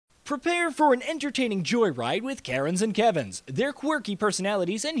Prepare for an entertaining joyride with Karens and Kevins. Their quirky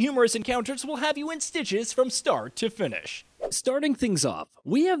personalities and humorous encounters will have you in stitches from start to finish. Starting things off,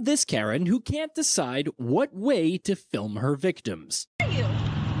 we have this Karen who can't decide what way to film her victims.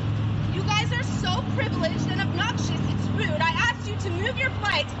 You guys are so privileged and obnoxious, it's rude. I asked you to move your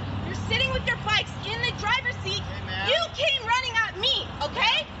bikes. You're sitting with your bikes in the driver's seat. Hey, you came running at me,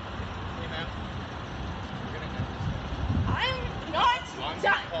 okay? Hey, ma'am. I'm not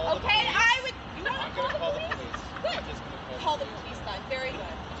done, okay? I would... You want to call the police? Good. I'm just gonna Call the police then. Very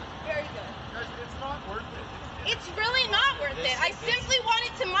good. Very good. It's not worth it. It's really not worth it. I simply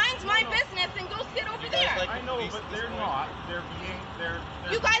wanted to mind my business and go sit over there. Like I know, but they're not. They're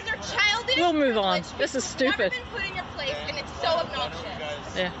you guys are childish. We'll move on. This is stupid. You've never been put in your place, and it's so obnoxious.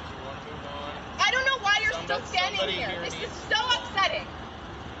 Yeah. I don't know why you're still standing here. This is so upsetting.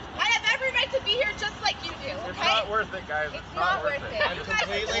 I have every right to be here just like you do, okay? It's not worth it, guys. It's not worth it. I'm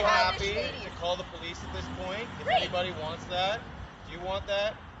completely happy to call the police at this point. If anybody wants that. Do you want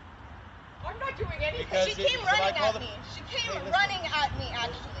that? I'm not doing anything. She came running at me. She came running at me,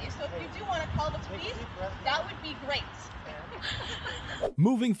 actually. So if you do want to call the police, that would be great.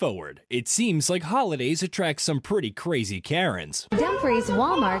 Moving forward, it seems like holidays attract some pretty crazy Karens. Dumfries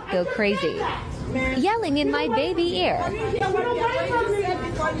Walmart go crazy, yelling in my baby ear. Get away from me! Get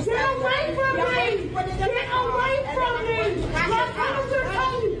away from me! Get away from me! My officer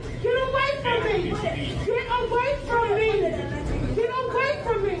told you, get away from me! Get away from me! Get away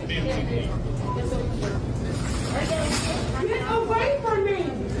from me! Get away from me!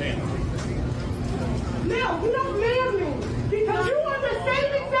 No, you don't man me! Because you are the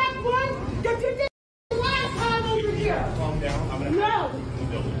same exact one that you did last time over here! Calm down. I'm gonna No!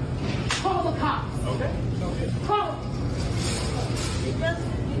 Call the cops! Okay. Call them!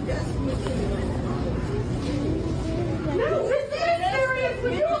 No, this is serious!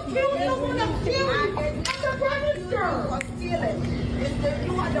 When you accuse someone of stealing at the register!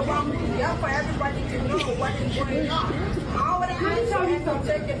 You are the one who's there for everybody to know what is going on. Let me tell you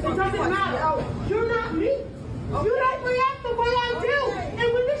something. It doesn't matter. You're not me. You don't react the way I do.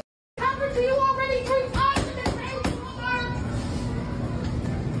 And when this happened to you already 3 times in the same car.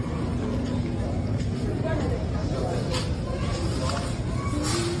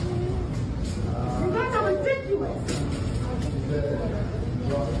 You guys are ridiculous.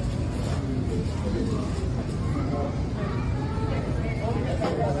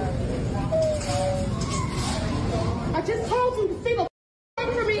 I just told you to see the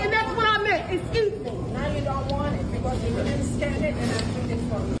for me, and that's what I meant. Excuse me. Now you don't want it because you didn't stand it and I took it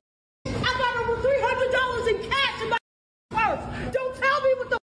from you. I got over $300 in cash in my purse. Don't tell me what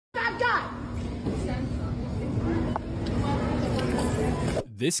the I got.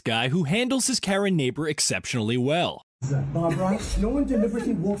 This guy who handles his Karen neighbor exceptionally well. Barbara, no one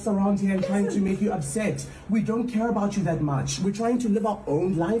deliberately walks around here and trying to make you upset. We don't care about you that much. We're trying to live our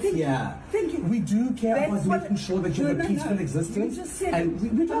own life here. Thank you. We do care about making sure that you have a peaceful existence. You just said and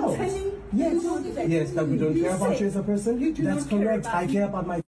we don't. Yes, that we don't care about you as a person. That's correct. I care about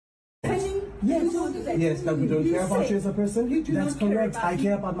my... Yes, that we don't care about you as a person. That's correct. I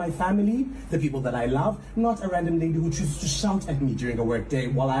care about my family, the people that I love, not a random lady who chooses to shout at me during a work day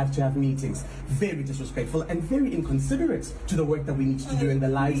while I have to have meetings. Very disrespectful and very inconsiderate to the work that we need to do and the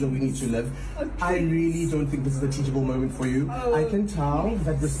lives that we need to live. I really don't think this is a teachable moment for you. I can tell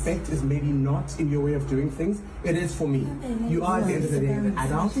that respect is maybe not in your way of doing things. It is for me. You are at the end of the day an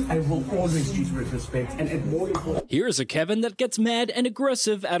adult and will always treat you with respect. And at more important... Here's a Kevin that gets mad and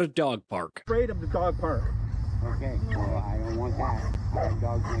aggressive at a dog park. Afraid of the dog park. Okay, well, I don't want that. I have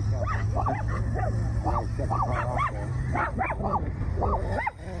dogs myself. I'll shut the car off there.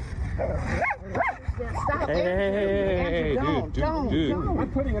 Stop Don't.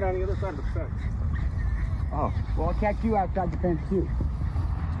 I'm putting it on the other side of the fence. Oh, well, I'll catch you outside the fence too.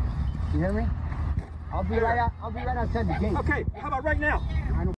 You hear me? I'll be right outside the gate. Okay, how about right now?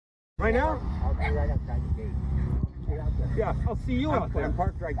 Right now? I'll be right outside the gate. Yeah, I'll see you out there. I'm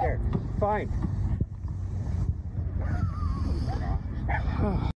parked right there. Fine.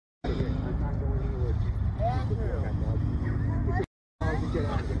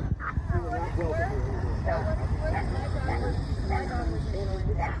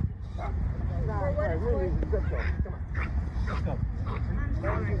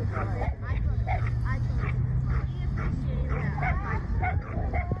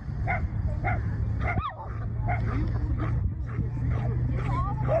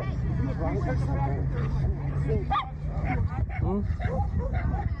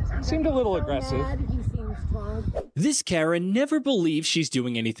 Seemed a little aggressive. This Karen never believes she's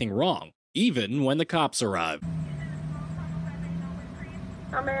doing anything wrong, even when the cops arrive.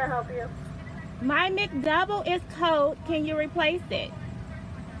 How may I help you? My McDouble is cold. Can you replace it?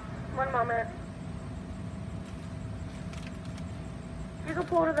 One moment. You can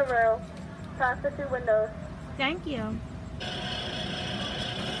pull to the rail. Past the 2 windows. Thank you.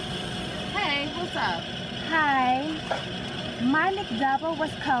 Hey, what's up? Hi. My McDouble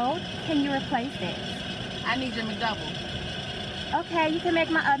was cold. Can you replace it? I need your McDouble. Okay, you can make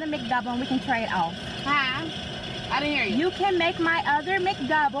my other McDouble and we can trade off. Huh? I didn't hear you. You can make my other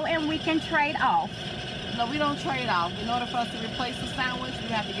McDouble and we can trade off. No, we don't trade off. In order for us to replace the sandwich, we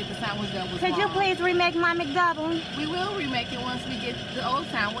have to get the sandwich that was Could you wrong. please remake my McDouble? We will remake it once we get the old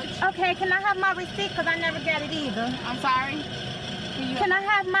sandwich. Okay, can I have my receipt? Because I never got it either. I'm sorry? Can I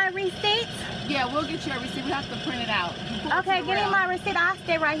have my receipt? Yeah, we'll get you a receipt. We have to print it out. Okay, give me my receipt. I'll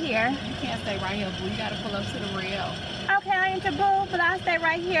stay right here. You can't stay right here, boo. You gotta pull up to the rail. Okay, I ain't your boo, but I'll stay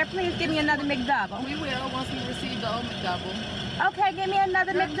right here. Please give me another McDouble. We will once we receive the old McDouble. Okay, give me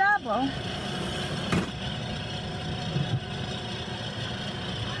another McDouble.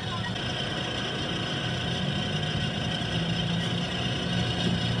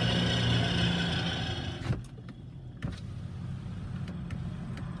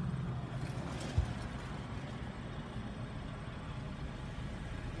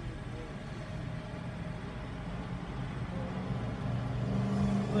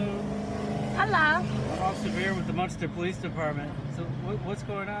 Hello. I'm Officer Bear with the Munster Police Department. So what's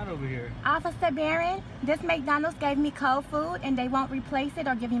going on over here? Officer Barron, this McDonald's gave me cold food and they won't replace it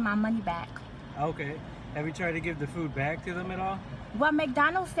or give me my money back. Okay. Have you tried to give the food back to them at all? Well,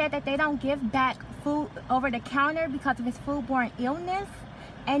 McDonald's said that they don't give back food over the counter because of its foodborne illness.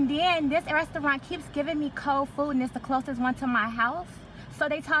 And then this restaurant keeps giving me cold food and it's the closest one to my house. So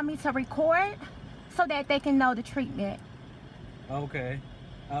they told me to record so that they can know the treatment. Okay.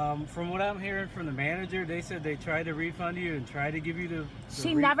 From what I'm hearing from the manager, they said they tried to refund you and tried to give you the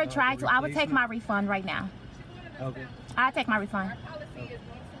She never tried to. I would take my refund right now. Okay. I'll take my refund. Our policy is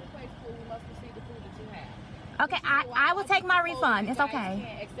once you replace food, we must receive the food that you have. Okay, I will take my refund. It's You guys okay.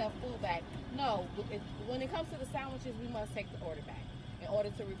 can't accept food back. No, when it comes to the sandwiches, we must take the order back in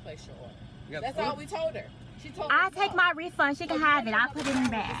order to replace your order. That's all we told her. She told us I'll take my refund. She can have it. I'll put it in the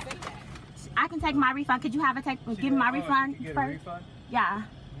bag. I can take my refund. Could you have it give me my refund Get a first? refund? Yeah.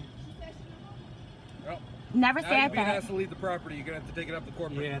 Well, Never now said you're being that. asked to leave the property. You're gonna have to take it up to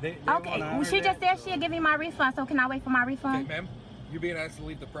corporate. Yeah, they Okay, well, she just said she'll give me my refund, so can I wait for my Okay, refund? ma'am. You're being asked to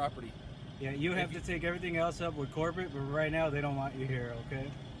leave the property. Yeah, you have to take everything else up with corporate, but right now they don't want you here,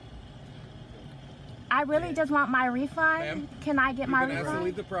 okay? I really just want my refund. Ma'am, Can I get You've my been asked to refund?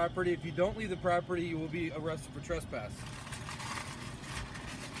 leave the property. If you don't leave the property, you will be arrested for trespass.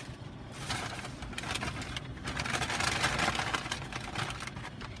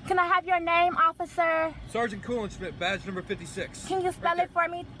 Can I have your name, officer? Sergeant Kuhlenschmidt, badge number 56. Can you spell it for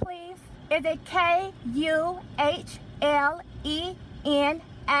me, please? Is it Kuhlenschmdt?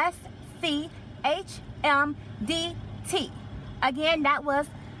 Again, that was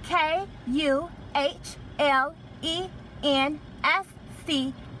Kuhlenschmdt.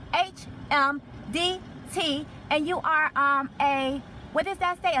 And you are what does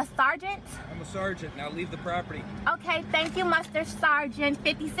that say, a sergeant? I'm a sergeant. Now leave the property. Okay, thank you, Master Sergeant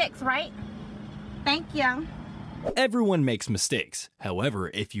 56, right? Thank you. Everyone makes mistakes. However,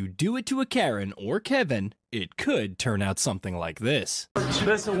 if you do it to a Karen or Kevin, it could turn out something like this.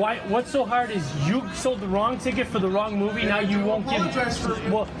 Listen, what's so hard is you sold the wrong ticket for the wrong movie. Now you won't give it.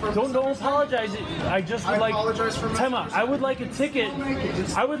 Well, don't apologize. I just would like. Time out. I would like a ticket.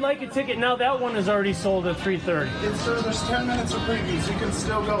 I would like a ticket. Now that one is already sold at 3:30. Sir, there's 10 minutes of previews. You can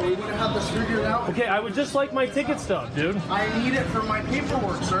still go. We would have had this figured out. Okay, I would just like my ticket stub, dude. I need it for my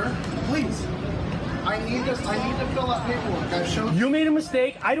paperwork, sir. Please. I need this. I need to fill out paperwork. I've shown you made a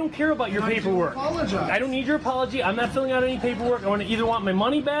mistake. I don't care about your paperwork. Apologize. I don't need your apology. I'm not filling out any paperwork. I want to either want my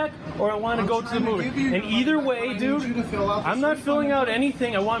money back or I want to go to the movie. And either way, dude, I'm not filling out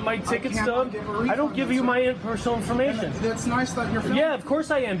anything. I want my ticket stub. I don't give you my personal information. That's nice that you're filling. Yeah, of course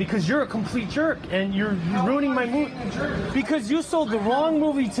I am, because you're a complete jerk and you're ruining my movie. Because you sold the wrong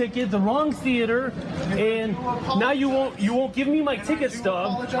movie ticket, the wrong theater, and now you won't give me my ticket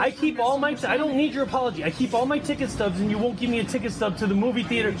stub. I keep all my. I don't need your apology. I keep all my ticket stubs, and you won't give me a ticket stub to the movie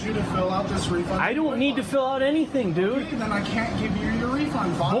theater. I need you to fill out this refund. I don't need to fill out anything, dude. Okay, then I can't give you your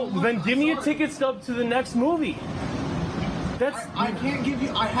refund. Well, then give me a ticket stub to the next movie. I can't give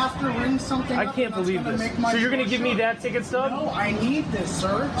you. I have to ring something. I can't believe this. So you're gonna give me that ticket stub? No, I need this,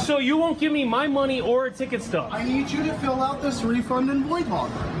 sir. So you won't give me my money or a ticket stub? I need you to fill out this refund and void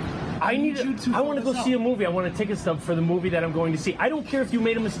log. I want to go see a movie. I want a ticket stub for the movie that I'm going to see. I don't care if you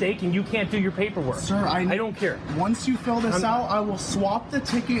made a mistake and you can't do your paperwork. Sir, I don't care. Once you fill this out, I will swap the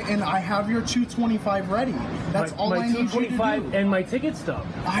ticket and I have your $225 ready. That's all I need you to do. And my ticket stub.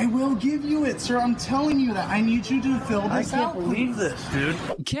 I will give you it, sir. I'm telling you that. I need you to fill this out. I can't believe this,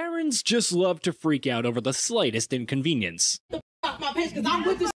 dude. Karens just love to freak out over the slightest inconvenience. My page, because I'm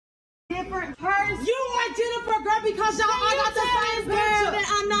with this different person. You are Jennifer, girl, because y'all are not the same girl. That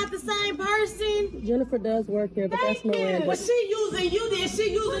I'm not the same person. Jennifer does work here, but that's Miranda. But she using you, then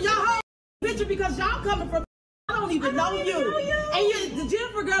she using your whole picture because y'all coming from. I don't even know you. And the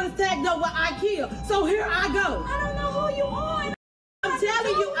Jennifer girl is tagged up with IKEA. So here I go. I don't know who you are. I'm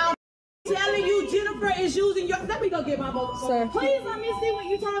telling you, Jennifer is using your. Let me go get my book. Sir, please let me see what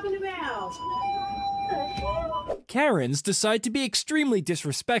you're talking about. Karens decide to be extremely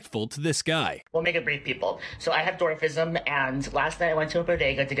disrespectful to this guy. We'll make it brief, people. So I have dwarfism, and last night I went to a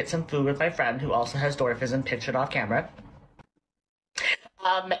bodega to get some food with my friend who also has dwarfism, pictured off camera.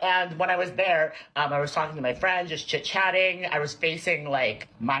 And when I was there, I was talking to my friend, just chit-chatting. I was facing, like,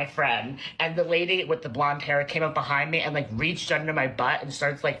 my friend, and the lady with the blonde hair came up behind me and, like, reached under my butt and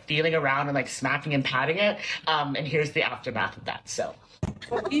starts, like, feeling around and, like, smacking and patting it. And here's the aftermath of that, so.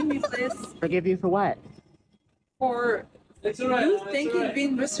 Forgive me, please. Forgive you for what? For you think you've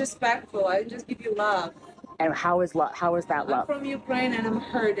been disrespectful. I just give you love. And how is love? How is that love? I'm from Ukraine and I'm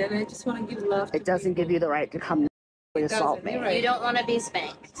hurt, and I just want to give love. It doesn't give you the right to come and assault me. You don't want to be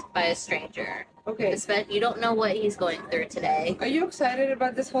spanked by a stranger. Okay. You don't know what he's going through today. Are you excited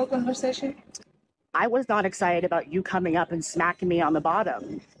about this whole conversation? I was not excited about you coming up and smacking me on the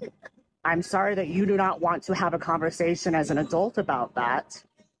bottom. I'm sorry that you do not want to have a conversation as an adult about that.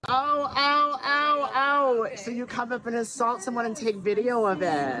 Oh, ow, ow, ow. Okay. So you come up and assault someone and take video of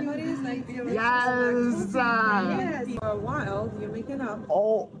it. Yes. Yes. For a while, you're making up.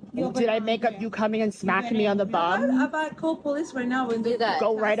 Oh, did I make up you coming and smacking me on the bum? How about call police right now and do that?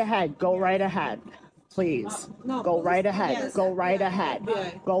 Go right ahead. Go right ahead. Please. No, go right ahead. Yes. Go right ahead.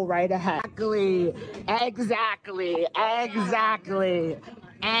 Yeah. Go right ahead. Exactly. Exactly. Exactly.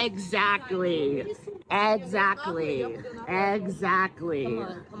 Exactly. Exactly. Exactly.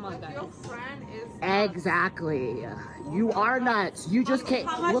 Come on, guys. Exactly. You are nuts. You just can't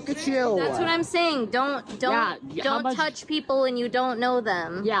look at you. That's what I'm saying. Don't touch people and you don't know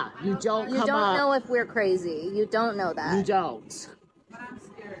them. Yeah, you don't know if we're crazy. You don't know that. You don't.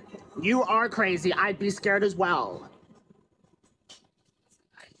 You are crazy. I'd be scared as well.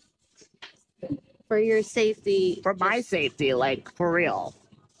 For your safety. For my safety, like, for real.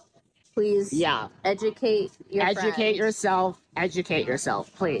 Please. Yeah. Educate yourself. Educate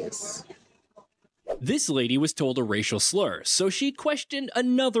yourself, please. This lady was told a racial slur, so she questioned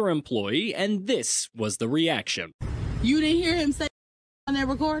another employee, and this was the reaction. You didn't hear him say on that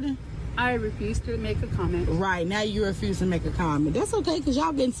recording? I refused to make a comment. Right, now you refuse to make a comment. That's okay, because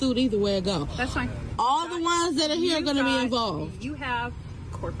y'all getting sued either way it go. That's fine. All the ones that are here are going to be involved. You have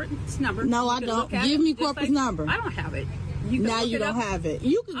corporate's number. No, I don't. Give me corporate's number. I don't have it. Now you don't have it.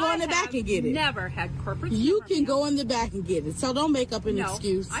 You can go in the back and get it. Never had corporate's You number. can go in the back and get it. So don't make up an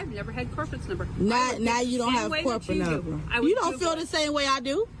excuse. I've never had corporate's number. Now you don't have corporate number. You don't feel the same way I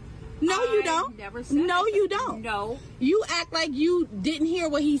do. No, you don't. No, you don't. No. You act like you didn't hear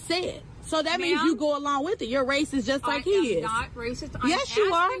what he said. So that means you go along with it. You're racist just like he is. I'm not racist. Yes,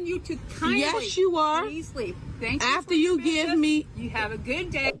 you are. You to kindly, yes, you are. Please leave. Thank you. After you give me... You have a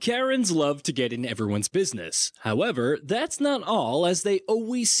good day. Karens love to get in everyone's business. However, that's not all, as they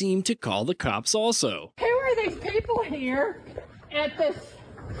always seem to call the cops also. Who are these people here at this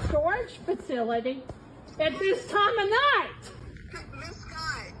storage facility at this time of night? Miss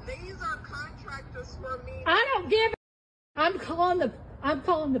Scott, these are contractors for me. I don't give a... I'm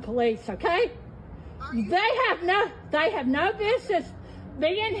calling the police, okay? They have no business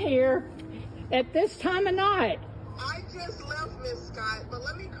being here at this time of night. I just left Miss Scott, but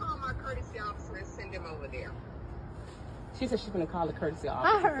let me call my courtesy officer and send him over there. She said she's going to call the courtesy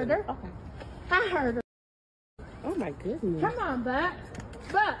officer. I heard her. Okay. I heard her. Oh my goodness. Come on, Buck.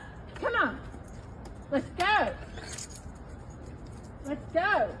 Buck, come on. Let's go. Let's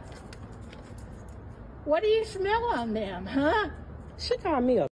go. What do you smell on them, huh? She called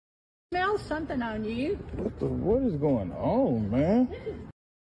me a... Smell something on you. What is going on, man?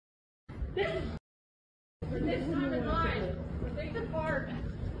 This is not a night for this apartment.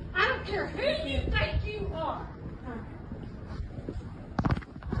 I don't care who you think you are.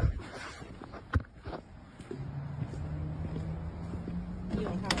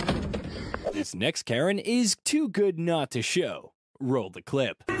 This next Karen is too good not to show. Roll the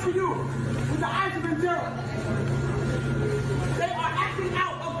clip. For you, with the eyes of They are acting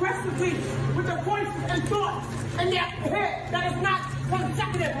out of aggressively with their voices and thoughts and their head that is not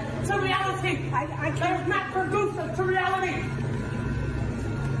consecutive to reality. That is not conducive to reality.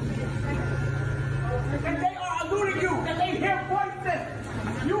 And they are eluding you, and they hear voices.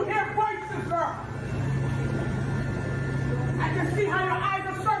 You hear voices, girl. I can see how your eyes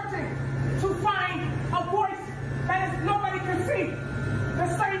are searching to find a voice that is nobody can see. The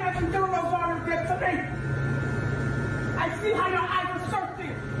same as the Duro daughters did to me. I see how your eyes are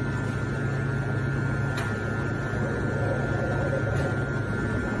searching.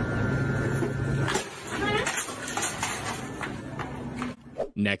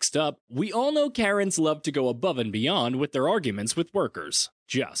 Next up, we all know Karens love to go above and beyond with their arguments with workers,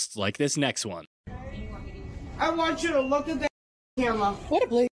 just like this next one. I want you to look at that camera. What a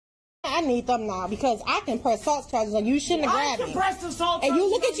bleep. I need them now because I can press assault charges on you. Shouldn't have grabbed me. I can press assault charges. And you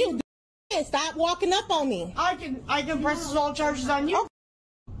look at you and stop walking up on me. I can press assault charges on you. Okay.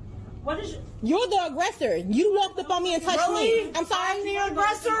 What is it? You're the aggressor. You walked up on me and touched me. I'm sorry. I'm the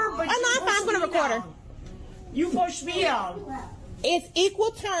aggressor, but I'm going to record her. You pushed me out. It's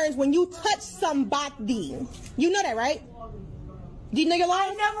equal terms when you touch somebody. You know that, right? Do you know your laws?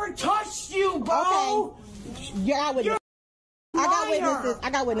 I never touched you, bro. Okay. You're out with I got witnesses. I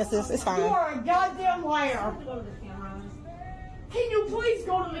got witnesses. It's fine. You are a goddamn liar. Can you please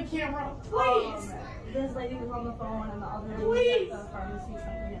go to the camera? Please. This lady was on the phone and the other lady at the pharmacy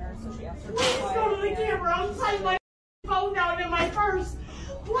something here, so she asked her to please go to the camera. I'm typing my phone down in my purse.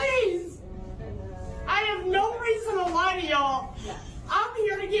 Please. I have no reason to lie to y'all. I'm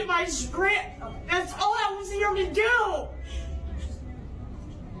here to get my script. That's all I was here to do.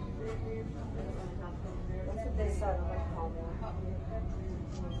 That's what they said.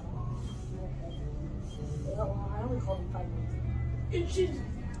 I only called him 5 minutes.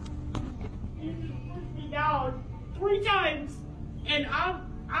 And you put me down 3 times, and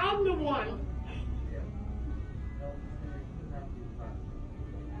I'm the one.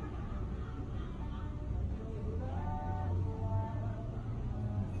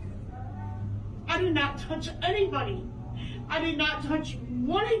 I did not touch anybody. I did not touch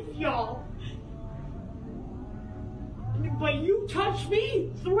one of y'all. But you touched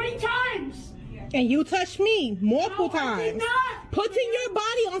me 3 times. And you touched me multiple times. I did not. Putting your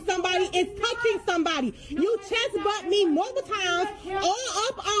body on somebody is touching somebody. You chest butt me multiple times, all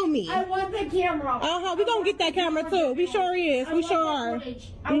up on me. I want the camera. We're going to get that camera too. We sure is. We sure are.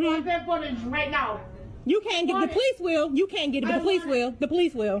 I want that footage right now. You can't get the police will. You can't get it, but the police will. The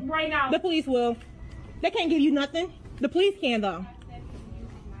police will. Right now. The police will. They can't give you nothing. The police can though.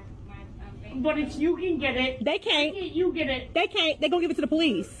 But if you can get it, they can't. You get it. They can't. They're gonna give it to the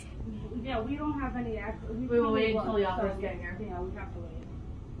police. Yeah, we don't have any access. We will wait until the officers get here. Yeah, we have to wait.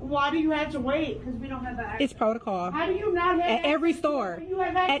 Why do you have to wait? Because we don't have the access. It's protocol. How do you not have at every store? You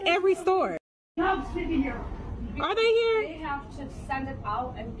have access at every store. Are they here? They have to send it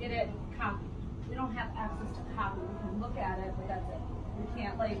out and get it copied. We don't have access to copy. We can look at it, but that's it. We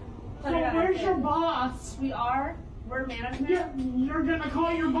can't like. So where's your boss? We're management. You're gonna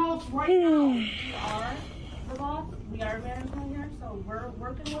call your boss right now. We are the boss. We are management here, so we're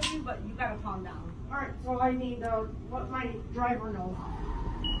working with you, but you gotta calm down. All right. So I need to let my driver know.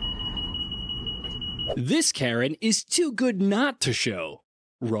 This Karen is too good not to show.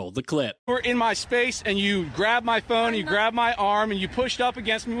 Roll the clip. You were in my space and you grabbed my phone, you grabbed my arm, and you pushed up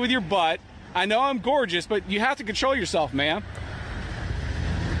against me with your butt. I know I'm gorgeous, but you have to control yourself, ma'am.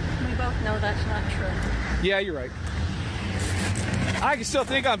 We both know that's not true. Yeah, you're right. I can still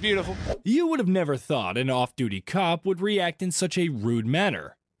think I'm beautiful. You would have never thought an off-duty cop would react in such a rude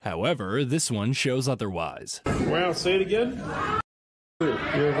manner. However, this one shows otherwise. Well, say it again. You're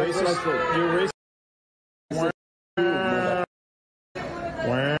a racist. You're a racist.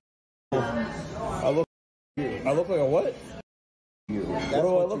 I look like a what? What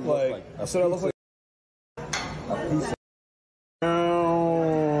do I look like? I said I look like a piece of...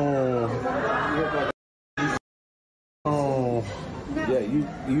 Oh. Yeah,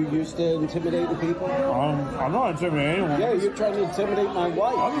 you used to intimidating people? I'm not intimidating anyone. Yeah, you're trying to intimidate my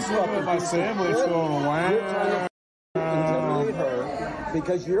wife. I'm just looking at my sandwich going, wow. You're trying to intimidate her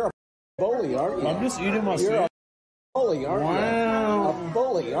because you're a bully, aren't you? I'm just eating my sandwich. You're a bully, aren't you? Wow. A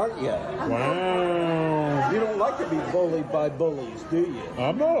bully, aren't you? Wow. You don't like to be bullied by bullies, do you?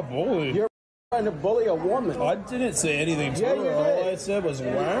 I'm not a bully. You're trying to bully a woman. I didn't say anything to her. You did. All I said was,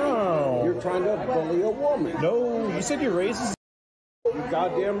 wow. You're trying to bully a woman. No, you said you're racist. You're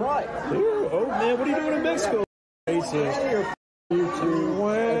goddamn right. Oh, man, what are you doing in Mexico? Racist. You're YouTube, wow.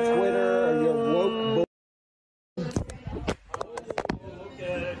 and Twitter, and your woke bull.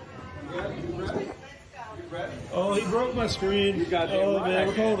 Oh, Oh, he broke my screen. You got man,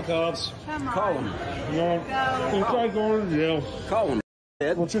 we're calling the cops. Come on. Call him. No. He's trying going to jail. Call him.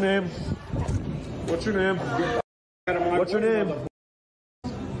 What's your name? What's your name? What's your name?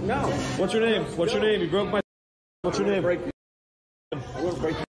 No. What's your name? What's your name? You broke my. What's your name? I will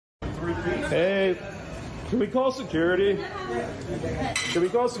break. Hey, can we call security? Can we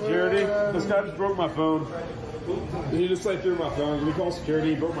call security? This guy just broke my phone. He just like threw my phone. Can we call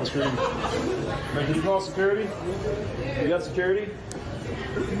security? He broke my screen. Man, can you call security? You got security?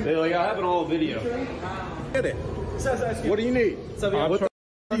 They're like, I have it all video. Get it. What do you need? What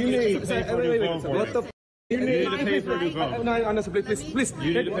do you need? What the? You need to pay for a new phone. No, honestly, please.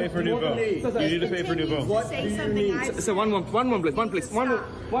 You need to pay for a new phone. You need to pay for a new phone. What do you need? So one moment, please. One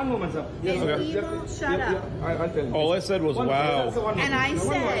moment, sir. Okay. Shut up. I'll tell you. All I said was wow. And I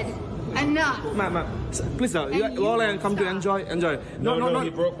said, enough. Ma'am, please, sir. You all come to enjoy. No, he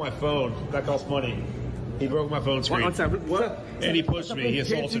broke my phone. That costs money. He broke my phone screen. What? And he pushed me. He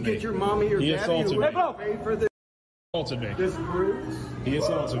assaulted me. Get your mommy or he daddy assaulted me. He assaulted me. This group. He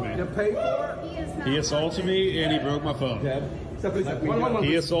assaulted me. To pay for it. He assaulted me and he broke my phone.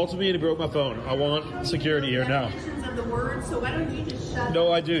 He assaulted me and he broke my phone. I want security here now. Of the word, so why don't you just shut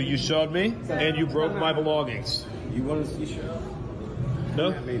No, I do. You shoved me and you broke my belongings. You want to see show?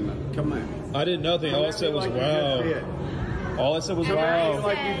 No? Come on. I did nothing. All I said was wow. All I said was wow.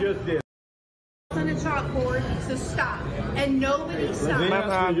 Like you just did. on a chalkboard, so stop. And nobody stop. Ma'am,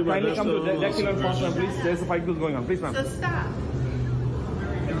 kindly come to deck 11 fast, please. There's a fight going on. Please, ma'am. So stop.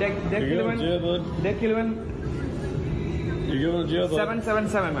 Deck 11. Deck 11. You're going to jail, bud.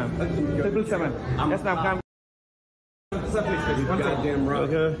 777, ma'am. 777. Yes, ma'am. Sir, please. Goddamn right.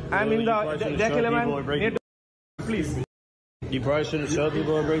 Okay. I'm in the deck 11. Please. You probably shouldn't shove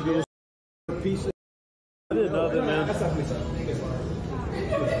people and break people's pieces. I did nothing, man.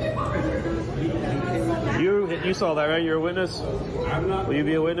 You saw that, right? You're a witness? Will you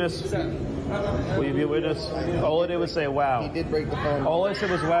be a witness? Will you be a witness? All I did was say, wow. He did break the phone. All I said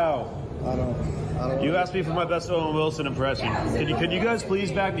was, wow. I don't. You asked me for my best Owen Wilson impression. Can you guys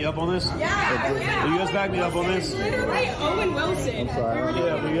please back me up on this? Yeah. Will you guys back me up on this? Literally Owen Wilson. I'm sorry.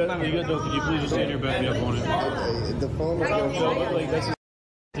 Yeah, can you please just stand here and back me up on it? The phone was like this is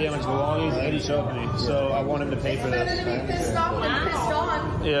damaged belongings, and he shoved me, so I want him to pay for this.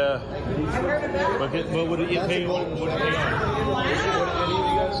 Yeah. But would it get paid?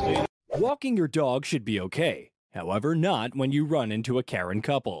 Walking your dog should be okay. However, not when you run into a Karen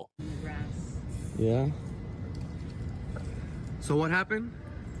couple. Yeah. So what happened?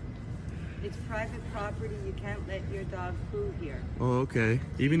 It's private property. You can't let your dog poo here. Oh, okay.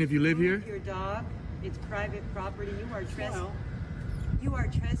 Even if you live here? Your dog, it's private property. You are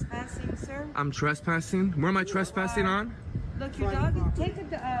trespassing, sir. I'm trespassing? Where am I trespassing on? Look, your dog is,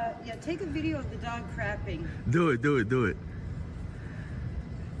 take a video of the dog crapping. Do it.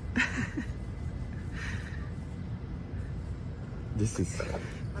 This is...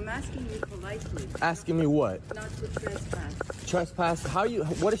 I'm asking you politely. Asking me what? Not to trespass. Trespass?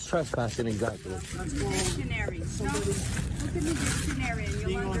 What is trespassing exactly? Dictionary. No, look at the dictionary and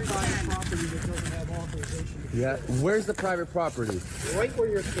you'll understand. Property that doesn't have authorization. Yeah. Where's the private property? Right where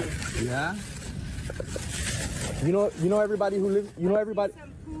you're standing. Yeah. You know everybody who lives. You know everybody.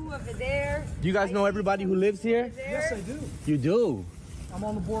 Some poo over there. Do you guys know everybody who lives here? Yes, I do. You do. I'm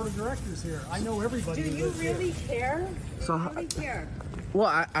on the board of directors here. I know everybody. Do you really care? So how do you care? Well,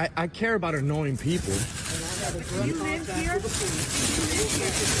 I care about annoying people. Do you live here?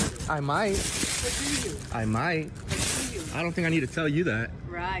 I might. I might. I don't think I need to tell you that.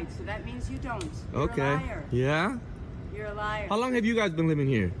 Right, so that means you don't. You're okay. A liar. Yeah? You're a liar. How long have you guys been living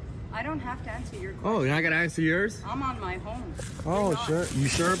here? I don't have to answer your question. Oh, and I gotta answer yours? I'm on my home. Oh, sure. You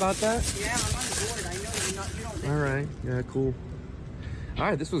sure about that? Yeah, I'm on the board. I know you don't live All right. Yeah, cool. All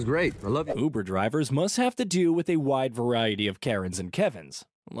right, this was great. I love it. Uber drivers must have to deal with a wide variety of Karens and Kevins,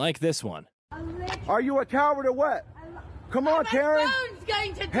 like this one. Are you a coward or what? Come on, Karen.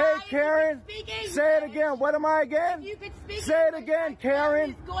 Hey, Karen. Say it again. What am I again? Say it again,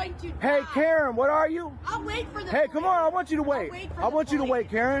 Karen. Hey, Karen, what are you? I'll wait for the Hey, come on. I want you to wait. I want you to wait,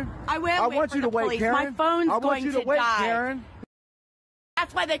 Karen. I will I wait want for you to the wait, police. Karen. My phone's I want going you to to wait, die. Karen.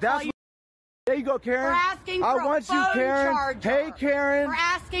 That's why they call you. There you go, Karen. For asking I for want a you, phone Karen. charger. Hey, Karen. For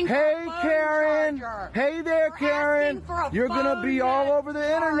asking for hey, a phone Karen. charger. Hey there, For Karen. asking for a You're gonna phone be all over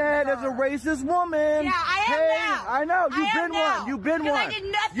the internet as a racist woman. Yeah, I am hey, now. I know. I You've am been now. one. You've been Because one. I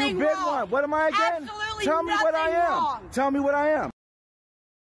did nothing You've been wrong. one. What am I again? Absolutely Tell me what I nothing am. wrong. Tell me what I am.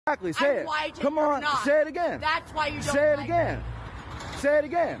 Exactly. Say it. Come on. Say it again. That's why you don't Say it like again. me. Say it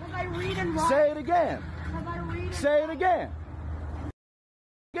again. Because I read and write. Say it again. Because I read and Say it again.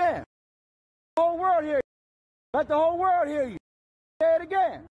 Again. The whole world here. Let the whole world hear you. Say it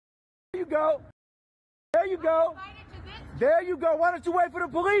again. There you go. There you go. There you go. Why don't you wait for the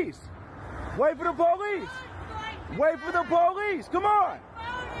police? Wait for the police. Wait for the police. Come on.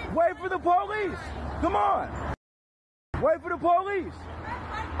 Wait for the police. Come on. Wait for the police.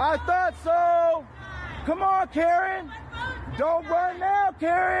 I thought so. Come on, Karen. Don't run now,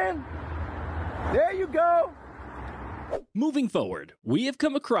 Karen. There you go. Moving forward, we have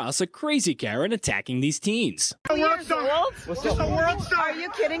come across a crazy Karen attacking these teens. What's the world star? Are you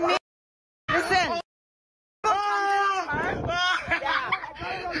kidding me? Listen.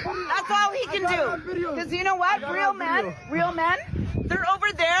 That's all he can do. Because you know what? Real men, they're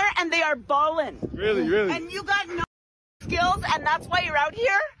over there and they are balling. Really? And you got no skills, and that's why you're out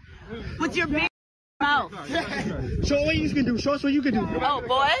here with your big mouth. Show what you can do. Show us what you can do. Oh,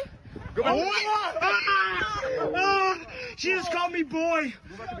 boy. She just called me boy.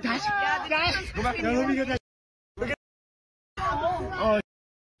 That's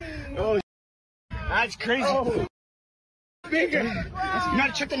crazy. Bigger. You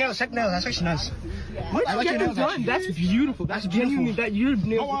gotta check the nails. Check the nails. That's actually nice. I like your nails. That's beautiful. That's genuinely that your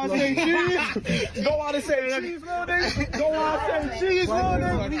nails. Go on and say cheese. Go on and say cheese, little nigga. Go on and say cheese, little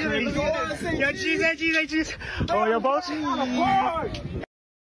nigga. Go on and say cheese. Oh, your boss.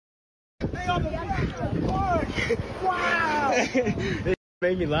 Wow! It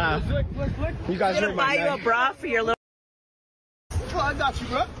made me laugh. You guys I'm gonna buy you a bra for your little. Oh, I got you,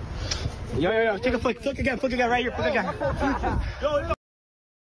 bro. Yo. Take a flick. Flick again. Right here. Flick again. Yo.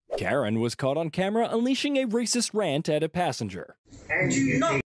 Karen was caught on camera unleashing a racist rant at a passenger. And you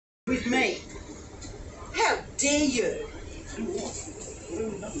not with me. How dare you?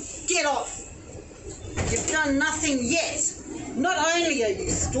 Get off. You've done nothing yet. Not only are you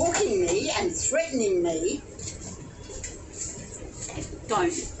stalking me and threatening me,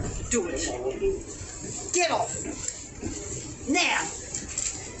 don't do it. Get off. Now.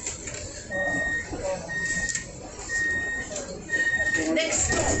 Next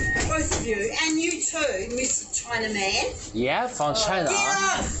stop, both of you, and you too, Mr. Chinaman. Yeah, from China. Get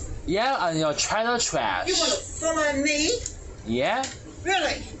off. Yeah, on your China trash. You want to follow me? Yeah.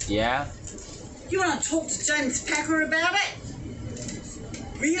 Really? Yeah. You want to talk to James Packer about it?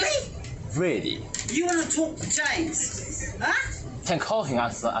 Really? Really? You want to talk to James? Huh? Can call him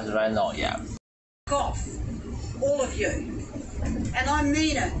as right now, yeah. Fuck off. All of you. And I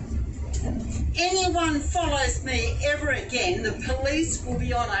mean it. Anyone follows me ever again, the police will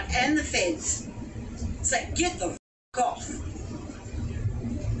be on it and the feds. So get the fuck off.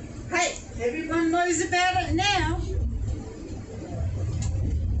 Hey, everyone knows about it now.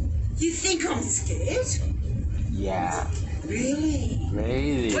 You think I'm scared? Yeah. Really?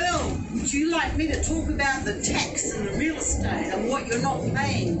 Really? Well, would you like me to talk about the tax and the real estate and what you're not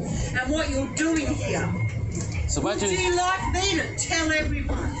paying and what you're doing here? So why would you like me to tell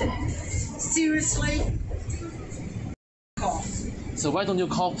everyone? Seriously? Off. So why don't you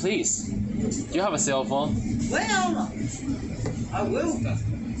call police? Do you have a cell phone? Well, I will.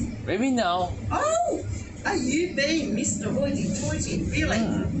 Maybe now. Oh, are you being Mr. Hoity-toity? Really?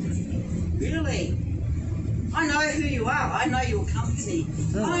 Really? I know who you are. I know your company.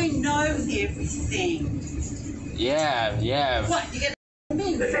 I know everything. Yeah. What, you're going to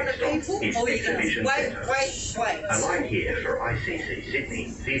be in front of people? Or you're going to... Wait. A line here for ICC Sydney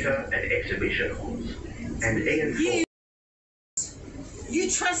Theatre and Exhibition Halls. And Ian... You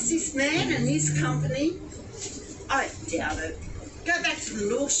trust this man and this company? I doubt it. Go back to the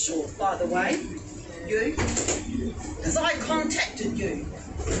North Shore, by the way. You. Because I contacted you.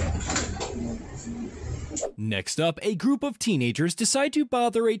 Next up, a group of teenagers decide to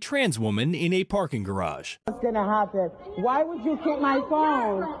bother a trans woman in a parking garage. What's gonna happen? Why would you kick my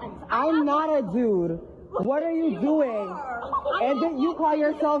phone? I'm not a dude. What are you doing? And then you call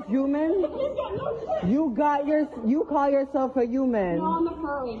yourself human? You call yourself a human. No, I'm a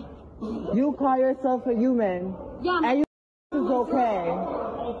furry. You call yourself a human. Yeah, and you think this is okay.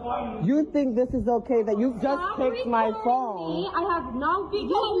 You think this is okay that you just picked my phone? I have no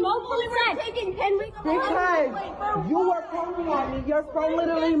taking Henry. Because you were pointing at me. Your friend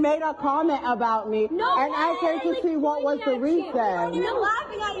literally made a comment about me. No, and I came to see what was the reason. You were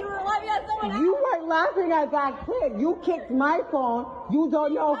laughing at someone else. You weren't laughing at that kid. You kicked my phone. You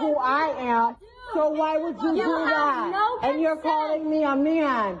don't know who I am. So why would you do that? And you're calling me a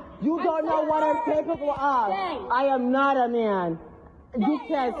man. You don't know what I'm capable of. I am not a man. You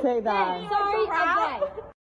can't say that. Sorry,